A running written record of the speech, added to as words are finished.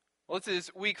Well, this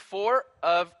is week 4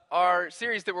 of our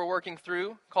series that we're working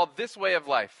through called This Way of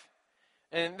Life.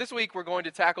 And this week we're going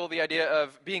to tackle the idea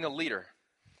of being a leader.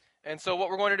 And so what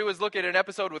we're going to do is look at an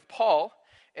episode with Paul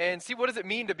and see what does it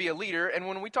mean to be a leader. And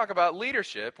when we talk about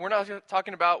leadership, we're not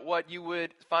talking about what you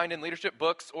would find in leadership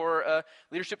books or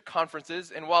leadership conferences.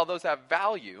 And while those have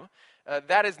value,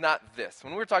 that is not this.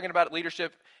 When we're talking about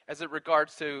leadership as it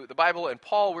regards to the Bible and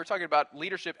Paul, we're talking about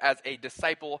leadership as a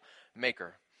disciple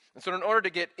maker. And so in order to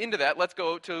get into that, let's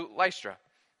go to Lystra.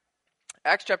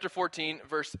 Acts chapter 14,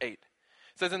 verse 8. It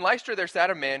says, "In Lystra there sat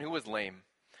a man who was lame.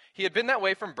 He had been that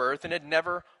way from birth and had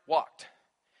never walked.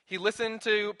 He listened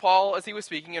to Paul as he was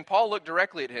speaking, and Paul looked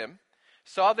directly at him,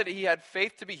 saw that he had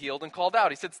faith to be healed, and called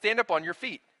out. He said, 'Stand up on your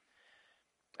feet.'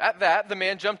 At that, the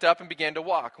man jumped up and began to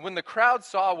walk. When the crowd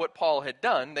saw what Paul had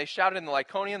done, they shouted in the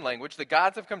Lycaonian language, 'The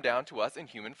gods have come down to us in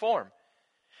human form.'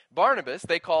 Barnabas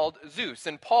they called Zeus,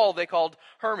 and Paul they called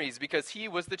Hermes, because he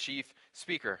was the chief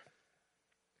speaker.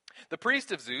 The priest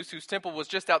of Zeus, whose temple was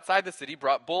just outside the city,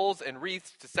 brought bulls and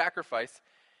wreaths to sacrifice,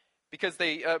 because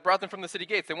they brought them from the city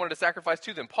gates. They wanted to sacrifice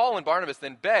to them. Paul and Barnabas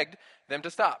then begged them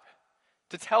to stop,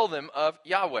 to tell them of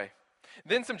Yahweh.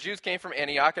 Then some Jews came from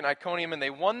Antioch and Iconium, and they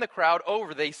won the crowd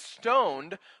over. They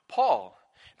stoned Paul.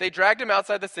 They dragged him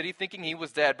outside the city, thinking he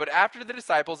was dead. But after the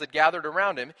disciples had gathered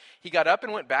around him, he got up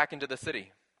and went back into the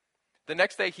city. The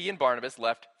next day, he and Barnabas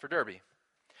left for Derbe."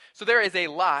 So there is a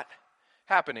lot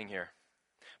happening here.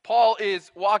 Paul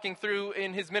is walking through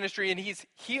in his ministry, and he's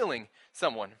healing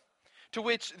someone, to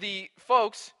which the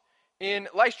folks in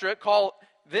Lystra call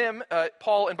them,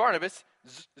 Paul and Barnabas,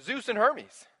 Zeus and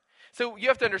Hermes. So you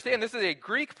have to understand, this is a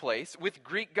Greek place with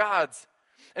Greek gods.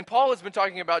 And Paul has been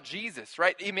talking about Jesus,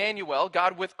 right? Emmanuel,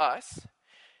 God with us.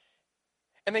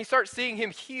 And they start seeing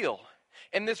him heal.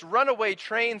 And this runaway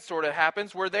train sort of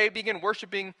happens where they begin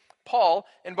worshiping Paul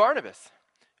and Barnabas.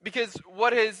 Because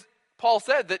what has Paul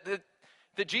said?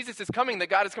 That Jesus is coming, that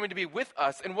God is coming to be with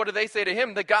us. And what do they say to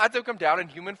him? The gods have come down in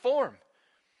human form.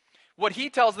 What he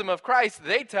tells them of Christ,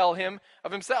 they tell him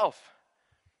of himself.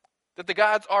 That the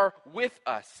gods are with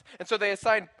us. And so they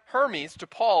assign Hermes to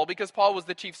Paul because Paul was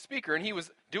the chief speaker and he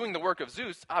was doing the work of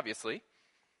Zeus, obviously.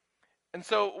 And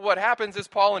so what happens is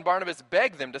Paul and Barnabas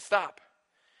beg them to stop.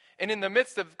 And in the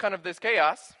midst of kind of this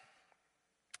chaos,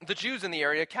 the Jews in the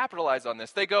area capitalize on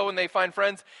this. They go and they find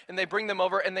friends and they bring them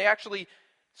over and they actually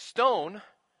stone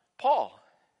Paul.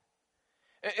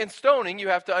 And stoning, you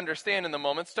have to understand in the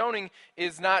moment, stoning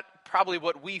is not probably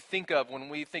what we think of when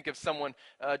we think of someone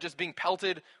just being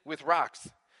pelted with rocks.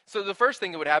 So the first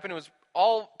thing that would happen, it was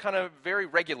all kind of very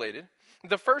regulated.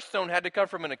 The first stone had to come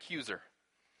from an accuser.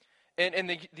 And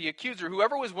the accuser,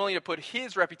 whoever was willing to put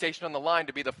his reputation on the line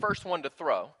to be the first one to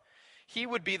throw, he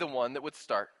would be the one that would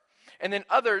start. And then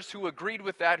others who agreed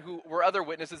with that, who were other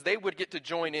witnesses, they would get to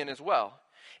join in as well.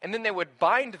 And then they would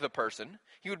bind the person.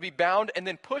 He would be bound and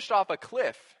then pushed off a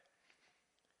cliff.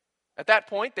 At that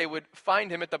point, they would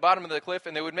find him at the bottom of the cliff,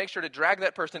 and they would make sure to drag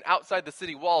that person outside the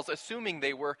city walls, assuming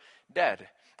they were dead.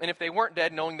 And if they weren't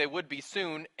dead, knowing they would be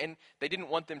soon, and they didn't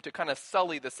want them to kind of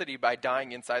sully the city by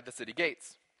dying inside the city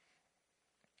gates.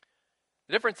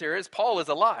 The difference here is Paul is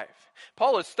alive.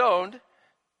 Paul is stoned.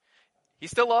 He's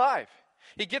still alive.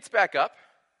 He gets back up.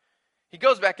 He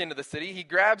goes back into the city. He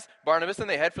grabs Barnabas, and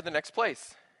they head for the next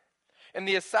place. And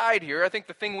the aside here, I think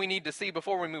the thing we need to see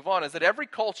before we move on is that every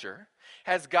culture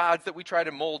has gods that we try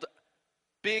to mold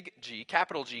big G,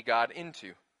 capital G God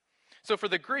into. So for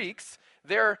the Greeks,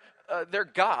 their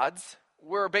gods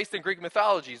were based in Greek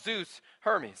mythology, Zeus,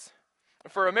 Hermes.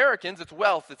 For Americans, it's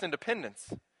wealth, it's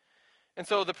independence. And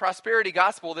so the prosperity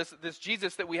gospel, this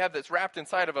Jesus that we have that's wrapped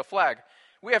inside of a flag,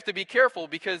 we have to be careful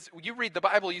because you read the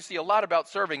Bible, you see a lot about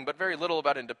serving, but very little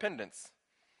about independence.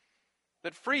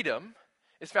 That freedom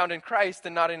is found in Christ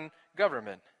and not in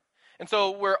government. And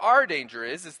so where our danger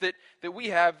is that we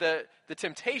have the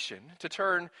temptation to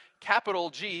turn capital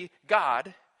G,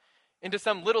 God, into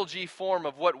some little g form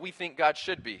of what we think God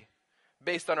should be,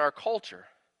 based on our culture.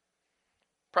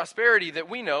 Prosperity that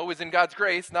we know is in God's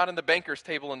grace, not in the banker's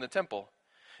table in the temple.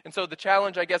 And so the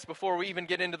challenge, I guess, before we even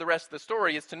get into the rest of the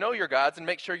story is to know your gods and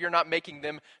make sure you're not making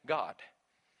them God.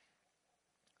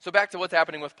 So back to what's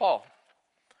happening with Paul.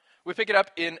 We pick it up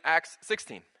in Acts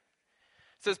 16. It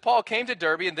says, Paul came to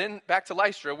Derbe and then back to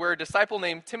Lystra, where a disciple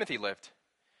named Timothy lived,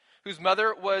 whose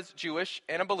mother was Jewish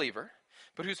and a believer,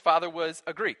 but whose father was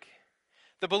a Greek.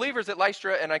 The believers at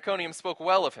Lystra and Iconium spoke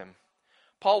well of him.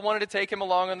 Paul wanted to take him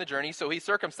along on the journey, so he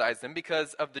circumcised him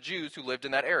because of the Jews who lived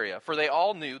in that area, for they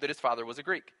all knew that his father was a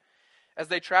Greek. As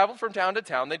they traveled from town to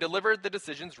town, they delivered the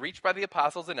decisions reached by the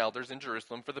apostles and elders in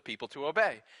Jerusalem for the people to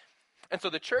obey. And so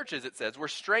the churches, it says, were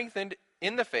strengthened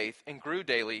in the faith and grew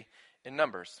daily in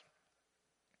numbers.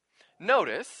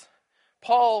 notice,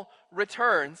 Paul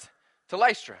returns to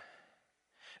Lystra.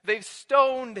 They've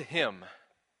stoned him.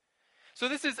 So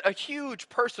this is a huge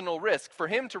personal risk for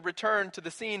him to return to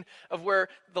the scene of where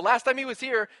the last time he was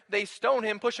here, they stone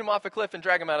him, push him off a cliff, and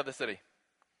drag him out of the city.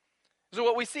 So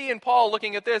what we see in Paul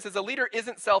looking at this is a leader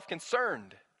isn't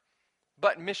self-concerned,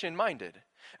 but mission-minded.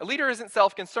 A leader isn't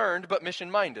self-concerned, but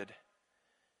mission-minded.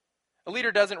 A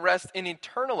leader doesn't rest in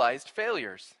internalized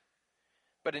failures,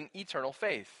 but in eternal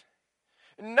faith.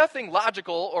 Nothing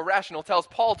logical or rational tells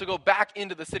Paul to go back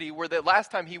into the city where the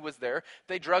last time he was there,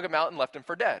 they drug him out and left him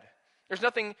for dead. There's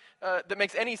nothing that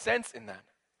makes any sense in that.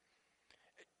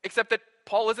 Except that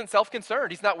Paul isn't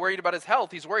self-concerned. He's not worried about his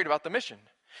health. He's worried about the mission.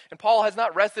 And Paul has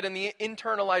not rested in the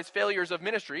internalized failures of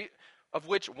ministry, of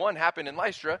which one happened in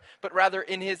Lystra, but rather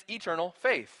in his eternal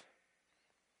faith.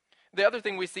 The other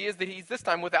thing we see is that he's this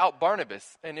time without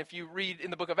Barnabas. And if you read in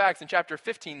the book of Acts in chapter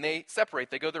 15, they separate.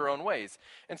 They go their own ways.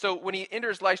 And so when he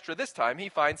enters Lystra this time, he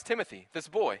finds Timothy, this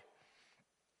boy.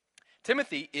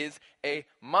 Timothy is a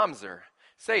mamzer.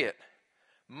 Say it.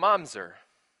 Mamzer.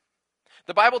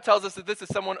 The Bible tells us that this is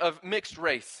someone of mixed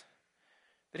race.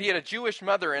 That he had a Jewish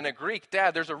mother and a Greek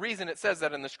dad. There's a reason it says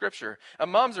that in the scripture. A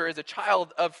mamzer is a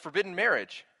child of forbidden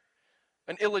marriage.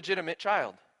 An illegitimate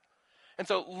child. And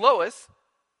so Lois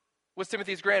was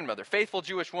Timothy's grandmother, faithful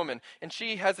Jewish woman, and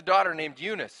she has a daughter named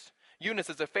Eunice. Eunice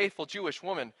is a faithful Jewish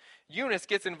woman. Eunice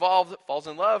gets involved, falls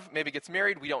in love, maybe gets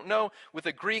married, we don't know, with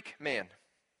a Greek man.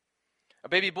 A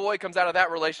baby boy comes out of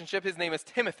that relationship. His name is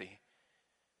Timothy,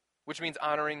 which means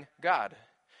honoring God.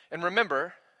 And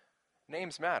remember,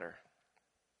 names matter.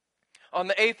 On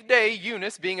the 8th day,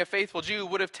 Eunice, being a faithful Jew,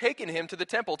 would have taken him to the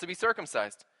temple to be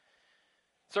circumcised.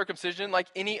 Circumcision, like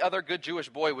any other good Jewish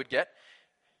boy would get.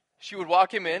 She would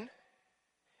walk him in,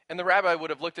 and the rabbi would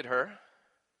have looked at her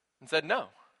and said no.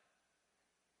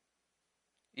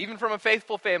 Even from a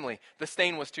faithful family, the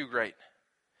stain was too great.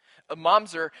 A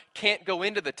mamzer can't go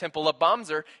into the temple. A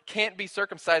mamzer can't be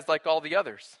circumcised like all the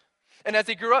others. And as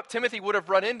he grew up, Timothy would have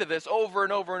run into this over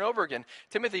and over and over again.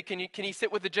 Timothy, can he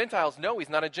sit with the Gentiles? No, he's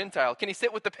not a Gentile. Can he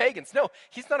sit with the pagans? No,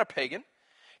 he's not a pagan.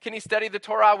 Can he study the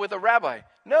Torah with a rabbi?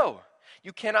 No,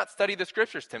 you cannot study the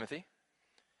scriptures, Timothy.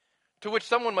 To which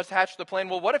someone must hatch the plan,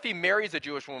 well, what if he marries a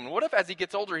Jewish woman? What if as he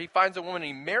gets older he finds a woman and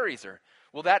he marries her?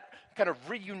 Will that kind of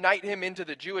reunite him into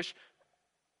the Jewish?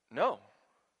 No,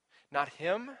 not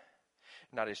him,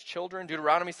 not his children.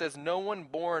 Deuteronomy says no one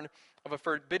born of a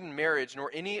forbidden marriage nor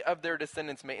any of their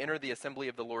descendants may enter the assembly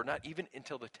of the Lord, not even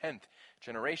until the 10th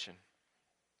generation.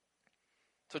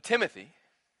 So Timothy,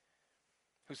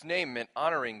 whose name meant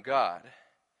honoring God,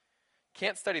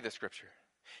 can't study the scripture.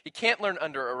 He can't learn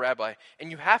under a rabbi. And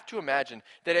you have to imagine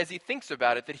that as he thinks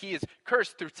about it, that he is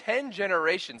cursed through 10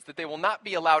 generations, that they will not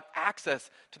be allowed access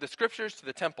to the scriptures, to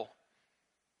the temple.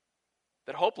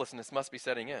 That hopelessness must be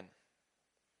setting in.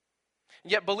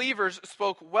 Yet believers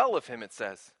spoke well of him, it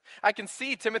says. I can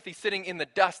see Timothy sitting in the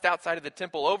dust outside of the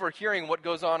temple, overhearing what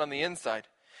goes on the inside.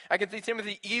 I can see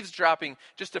Timothy eavesdropping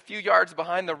just a few yards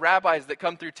behind the rabbis that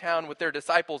come through town with their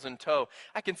disciples in tow.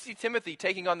 I can see Timothy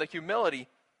taking on the humility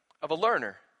of a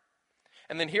learner.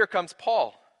 And then here comes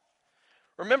Paul.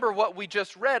 Remember what we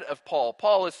just read of Paul.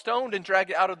 Paul is stoned and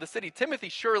dragged out of the city. Timothy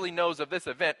surely knows of this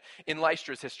event in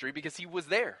Lystra's history because he was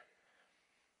there.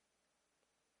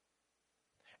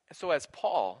 So as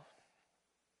Paul,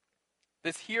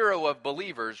 this hero of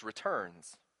believers,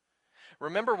 returns,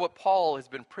 remember what Paul has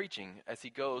been preaching as he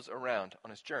goes around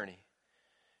on his journey.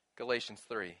 Galatians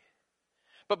 3.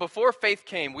 But before faith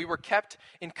came, we were kept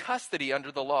in custody under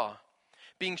the law,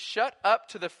 being shut up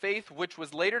to the faith which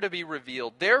was later to be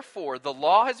revealed. Therefore, the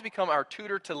law has become our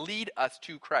tutor to lead us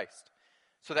to Christ,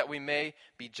 so that we may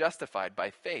be justified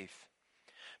by faith.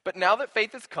 But now that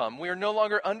faith has come, we are no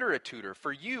longer under a tutor,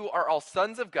 for you are all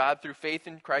sons of God through faith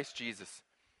in Christ Jesus.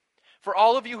 For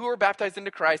all of you who are baptized into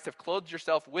Christ have clothed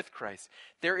yourself with Christ.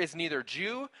 There is neither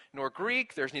Jew nor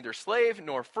Greek, there's neither slave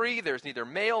nor free, there's neither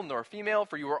male nor female,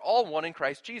 for you are all one in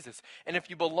Christ Jesus. And if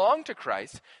you belong to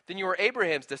Christ, then you are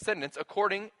Abraham's descendants,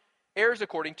 heirs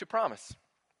according to promise.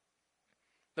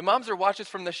 The mamzer watches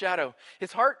from the shadow.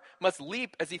 His heart must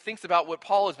leap as he thinks about what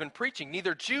Paul has been preaching.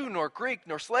 Neither Jew nor Greek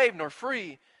nor slave nor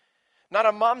free. Not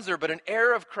a mamzer, but an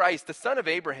heir of Christ, the son of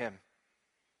Abraham.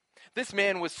 This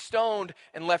man was stoned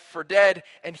and left for dead,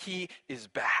 and he is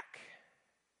back.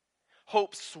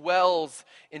 Hope swells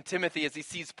in Timothy as he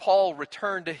sees Paul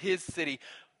return to his city.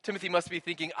 Timothy must be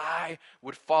thinking, I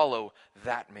would follow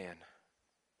that man.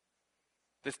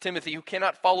 This Timothy who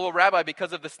cannot follow a rabbi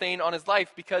because of the stain on his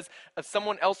life, because of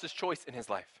someone else's choice in his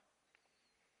life.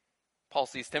 Paul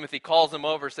sees Timothy, calls him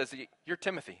over, says, you're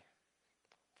Timothy.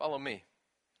 Follow me.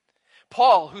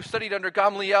 Paul, who studied under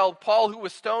Gamaliel, Paul, who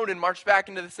was stoned and marched back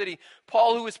into the city,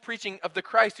 Paul, who was preaching of the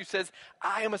Christ, who says,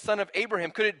 I am a son of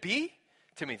Abraham. Could it be?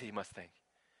 Timothy must think.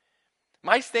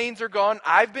 My stains are gone.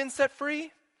 I've been set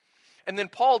free. And then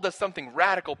Paul does something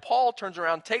radical. Paul turns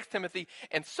around, takes Timothy,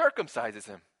 and circumcises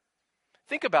him.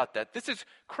 Think about that. This is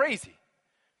crazy.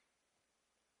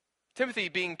 Timothy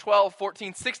being 12,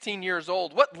 14, 16 years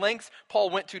old, what lengths Paul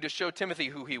went to show Timothy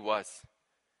who he was.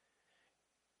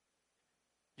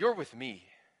 You're with me,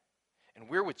 and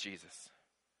we're with Jesus.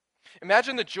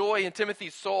 Imagine the joy in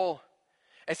Timothy's soul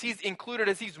as he's included,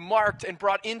 as he's marked and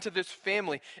brought into this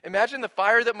family. Imagine the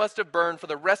fire that must have burned for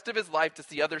the rest of his life to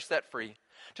see others set free,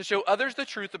 to show others the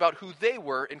truth about who they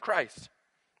were in Christ.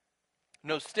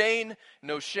 No stain,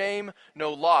 no shame,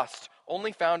 no lost,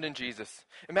 only found in Jesus.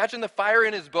 Imagine the fire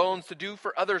in his bones to do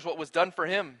for others what was done for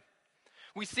him.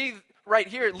 We see right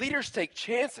here, leaders take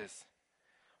chances.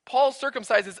 Paul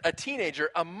circumcises a teenager,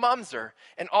 a mamzer,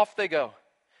 and off they go.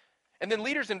 And then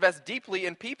leaders invest deeply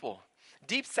in people.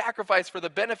 Deep sacrifice for the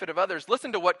benefit of others.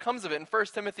 Listen to what comes of it in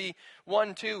 1 Timothy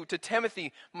 1:2. To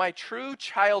Timothy, my true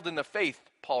child in the faith,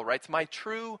 Paul writes, my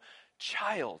true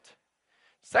child.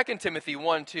 2 Timothy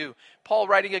 1:2, Paul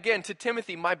writing again, to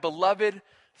Timothy, my beloved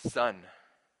son.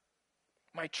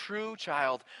 My true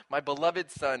child, my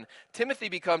beloved son. Timothy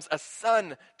becomes a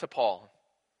son to Paul.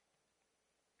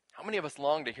 How many of us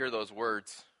long to hear those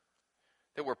words?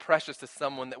 That we're precious to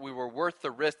someone, that we were worth the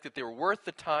risk, that they were worth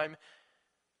the time.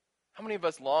 How many of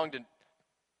us long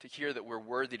to hear that we're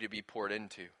worthy to be poured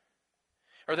into?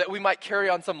 Or that we might carry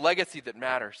on some legacy that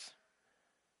matters?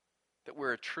 That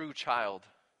we're a true child,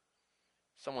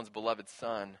 someone's beloved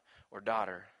son or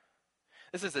daughter.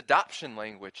 This is adoption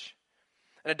language.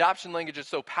 And adoption language is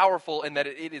so powerful in that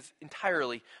it is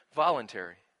entirely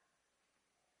voluntary.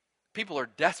 People are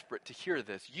desperate to hear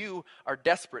this. You are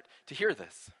desperate to hear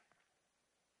this.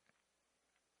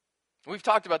 We've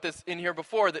talked about this in here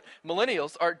before, that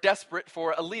millennials are desperate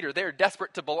for a leader. They are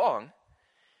desperate to belong.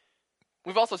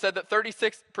 We've also said that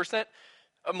 36%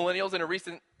 of millennials in a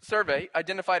recent survey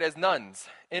identified as nuns,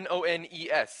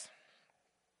 N-O-N-E-S.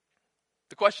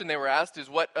 The question they were asked is,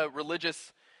 what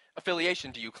religious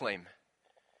affiliation do you claim?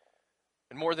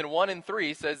 And more than 1 in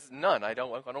 3 says, none. I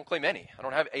don't claim any. I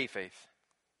don't have a faith.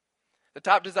 The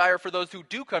top desire for those who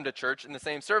do come to church in the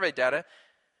same survey data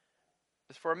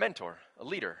is for a mentor, a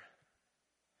leader,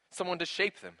 someone to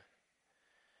shape them.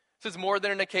 This is more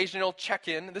than an occasional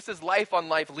check-in. This is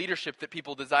life-on-life leadership that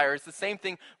people desire. It's the same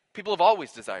thing people have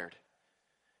always desired.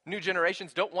 New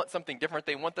generations don't want something different.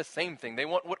 They want the same thing. They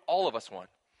want what all of us want.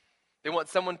 They want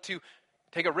someone to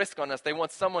take a risk on us. They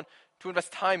want someone to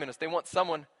invest time in us. They want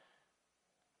someone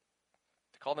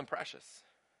to call them precious.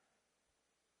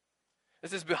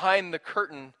 This is behind the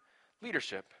curtain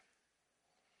leadership.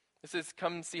 This is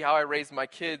come see how I raise my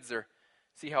kids or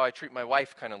see how I treat my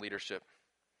wife kind of leadership.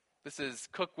 This is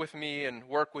cook with me and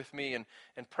work with me and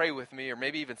pray with me, or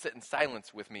maybe even sit in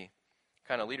silence with me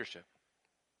kind of leadership.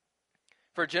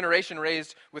 For a generation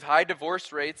raised with high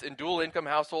divorce rates in dual income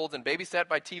households and babysat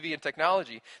by TV and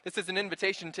technology, this is an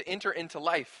invitation to enter into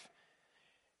life.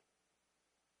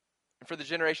 And for the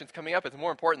generations coming up, it's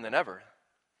more important than ever.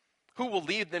 Who will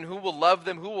lead them? Who will love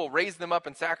them? Who will raise them up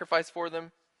and sacrifice for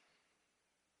them?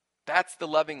 That's the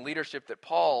loving leadership that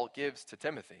Paul gives to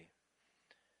Timothy.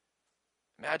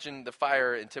 Imagine the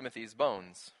fire in Timothy's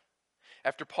bones.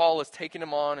 After Paul has taken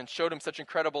him on and showed him such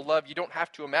incredible love, you don't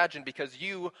have to imagine, because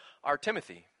you are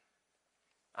Timothy.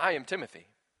 I am Timothy.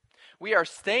 We are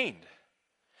stained.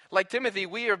 Like Timothy,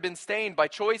 we have been stained by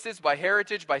choices, by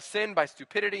heritage, by sin, by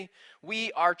stupidity.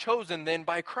 We are chosen then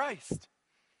by Christ.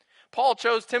 Paul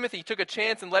chose Timothy, took a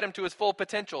chance, and led him to his full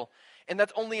potential. And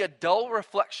that's only a dull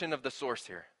reflection of the source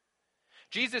here.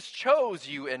 Jesus chose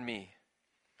you and me.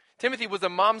 Timothy was a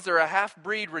mamzer, a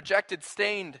half-breed, rejected,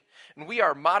 stained. And we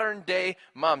are modern-day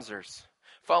mamzers,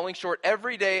 falling short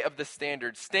every day of the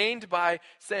standard, stained by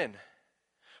sin.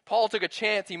 Paul took a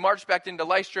chance. He marched back into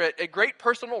Lystra at great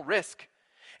personal risk.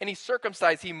 And he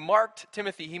circumcised, he marked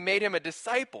Timothy. He made him a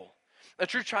disciple, a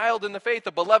true child in the faith,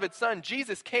 a beloved son.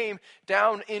 Jesus came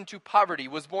down into poverty,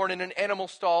 was born in an animal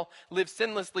stall, lived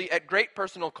sinlessly at great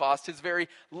personal cost. His very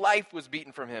life was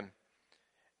beaten from him.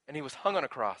 And he was hung on a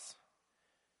cross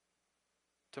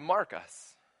to mark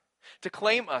us, to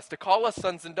claim us, to call us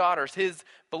sons and daughters, his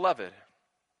beloved.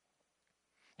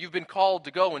 You've been called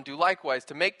to go and do likewise,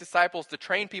 to make disciples, to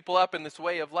train people up in this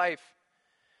way of life.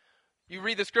 You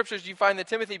read the scriptures, you find that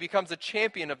Timothy becomes a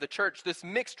champion of the church. This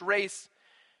mixed race,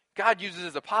 God uses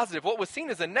as a positive. What was seen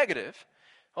as a negative,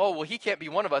 oh, well, he can't be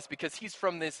one of us because he's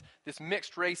from this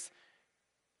mixed race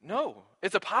No,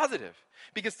 it's a positive,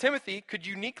 because Timothy could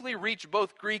uniquely reach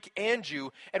both Greek and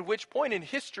Jew, at which point in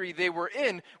history they were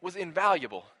in was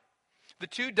invaluable. The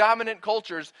two dominant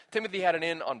cultures, Timothy had an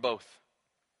in on both.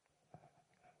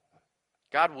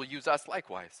 God will use us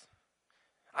likewise.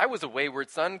 I was a wayward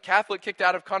son, Catholic, kicked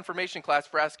out of confirmation class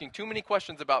for asking too many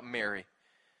questions about Mary.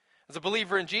 As a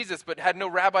believer in Jesus, but had no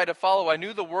rabbi to follow, I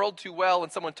knew the world too well,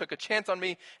 and someone took a chance on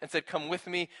me and said, "Come with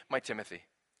me, my Timothy."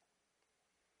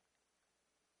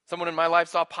 Someone in my life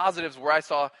saw positives where I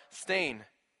saw stain.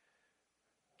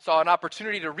 Saw an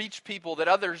opportunity to reach people that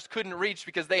others couldn't reach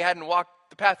because they hadn't walked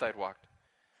the path I'd walked.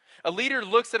 A leader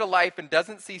looks at a life and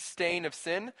doesn't see stain of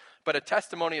sin, but a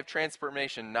testimony of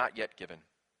transformation not yet given.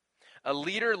 A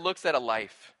leader looks at a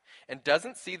life and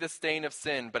doesn't see the stain of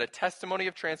sin, but a testimony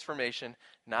of transformation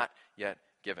not yet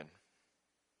given.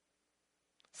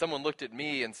 Someone looked at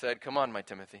me and said, "Come on, my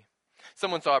Timothy."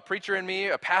 Someone saw a preacher in me,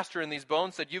 a pastor in these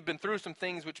bones, said, "You've been through some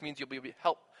things, which means you'll be able to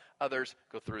help others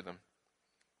go through them."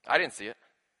 I didn't see it,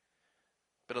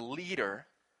 but a leader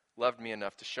loved me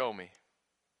enough to show me.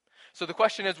 So the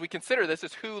question as we consider this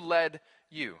is, who led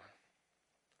you?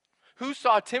 Who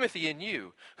saw Timothy in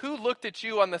you? Who looked at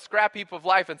you on the scrap heap of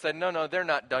life and said, no, they're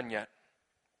not done yet?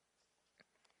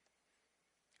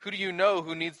 Who do you know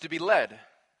who needs to be led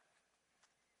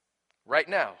right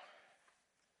now?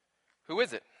 Who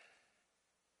is it?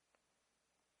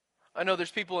 I know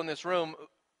there's people in this room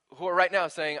who are right now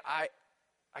saying, I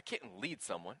can't lead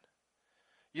someone.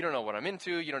 You don't know what I'm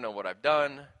into. You don't know what I've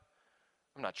done.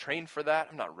 I'm not trained for that.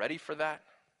 I'm not ready for that.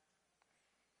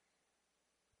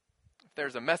 If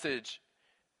there's a message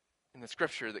in the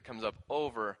scripture that comes up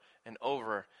over and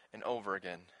over and over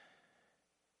again,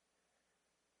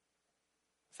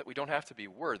 it's that we don't have to be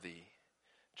worthy,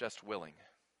 just willing.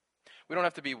 We don't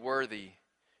have to be worthy,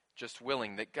 just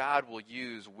willing, that God will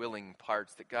use willing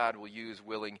parts, that God will use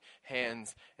willing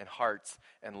hands and hearts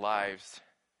and lives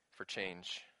for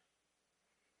change.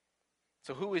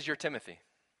 So who is your Timothy?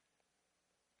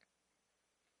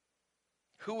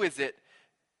 Who is it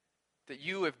that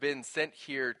you have been sent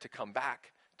here to come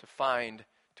back, to find,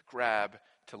 to grab,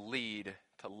 to lead,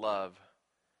 to love?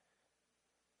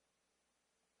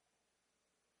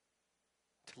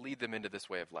 To lead them into this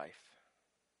way of life.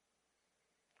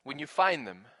 When you find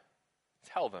them,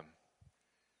 tell them.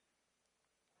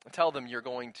 Tell them you're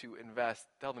going to invest.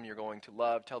 Tell them you're going to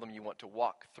love. Tell them you want to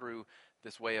walk through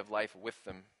this way of life with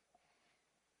them.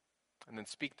 And then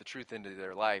speak the truth into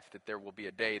their life that there will be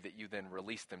a day that you then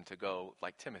release them to go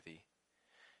like Timothy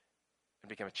and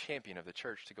become a champion of the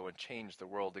church, to go and change the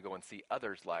world, to go and see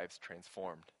others' lives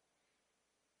transformed.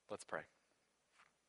 Let's pray.